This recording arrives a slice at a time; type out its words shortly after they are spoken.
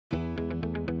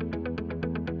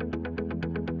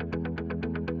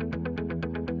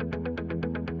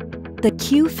The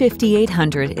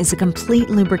Q5800 is a complete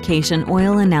lubrication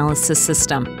oil analysis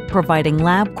system, providing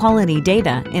lab-quality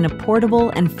data in a portable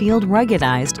and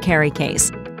field-ruggedized carry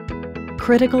case.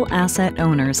 Critical asset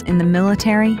owners in the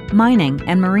military, mining,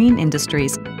 and marine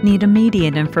industries need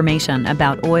immediate information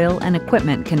about oil and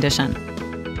equipment condition.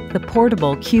 The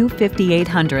portable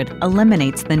Q5800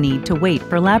 eliminates the need to wait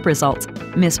for lab results,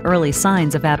 miss early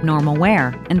signs of abnormal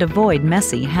wear, and avoid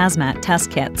messy hazmat test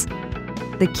kits.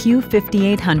 The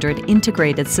Q5800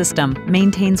 integrated system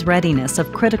maintains readiness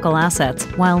of critical assets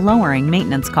while lowering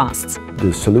maintenance costs.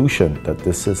 The solution that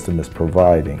this system is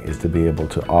providing is to be able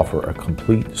to offer a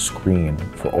complete screen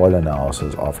for oil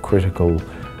analysis of critical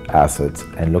assets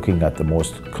and looking at the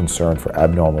most concern for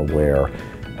abnormal wear,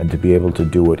 and to be able to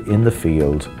do it in the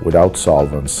field without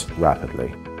solvents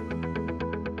rapidly.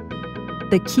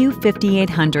 The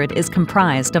Q5800 is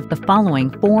comprised of the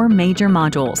following 4 major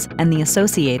modules and the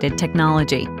associated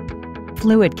technology: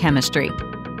 fluid chemistry,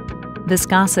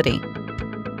 viscosity,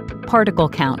 particle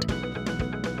count,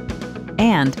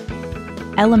 and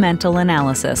elemental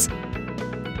analysis.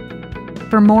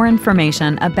 For more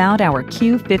information about our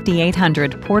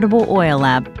Q5800 portable oil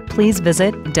lab, please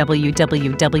visit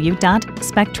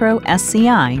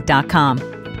www.spectrosci.com.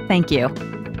 Thank you.